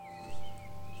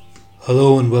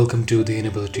Hello and welcome to The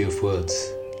Inability of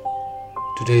Words.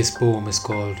 Today's poem is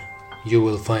called You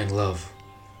Will Find Love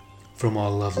from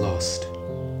All Love Lost.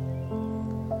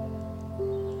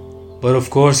 But of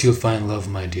course you'll find love,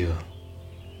 my dear.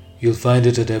 You'll find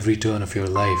it at every turn of your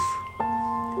life,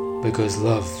 because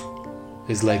love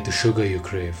is like the sugar you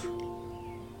crave,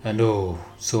 and oh,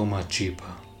 so much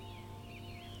cheaper.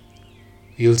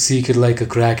 You'll seek it like a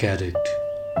crack addict,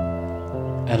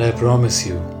 and I promise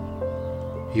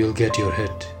you'll get your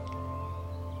hit.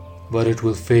 But it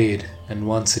will fade, and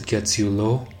once it gets you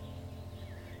low,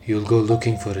 you'll go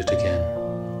looking for it again,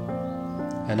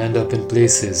 and end up in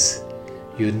places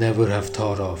you'd never have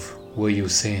thought of were you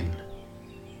sane.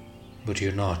 But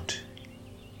you're not.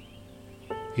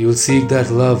 You'll seek that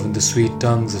love in the sweet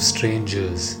tongues of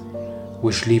strangers,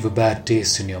 which leave a bad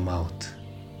taste in your mouth.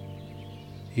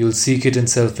 You'll seek it in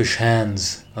selfish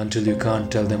hands until you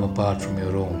can't tell them apart from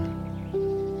your own.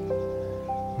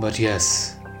 But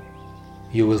yes,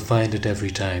 you will find it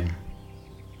every time.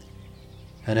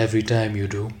 And every time you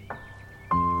do,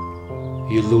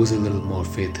 you lose a little more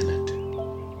faith in it.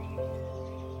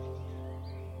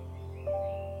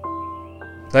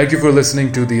 Thank you for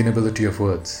listening to The Inability of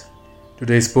Words.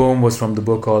 Today's poem was from the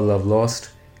book All Love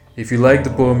Lost. If you like the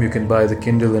poem, you can buy the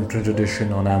Kindle and print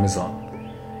edition on Amazon.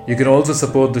 You can also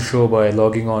support the show by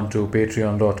logging on to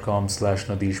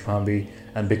patreon.com/Nadeesh Bhambi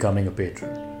and becoming a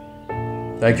patron.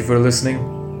 Thank you for listening.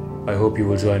 I hope you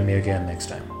will join me again next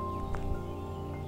time.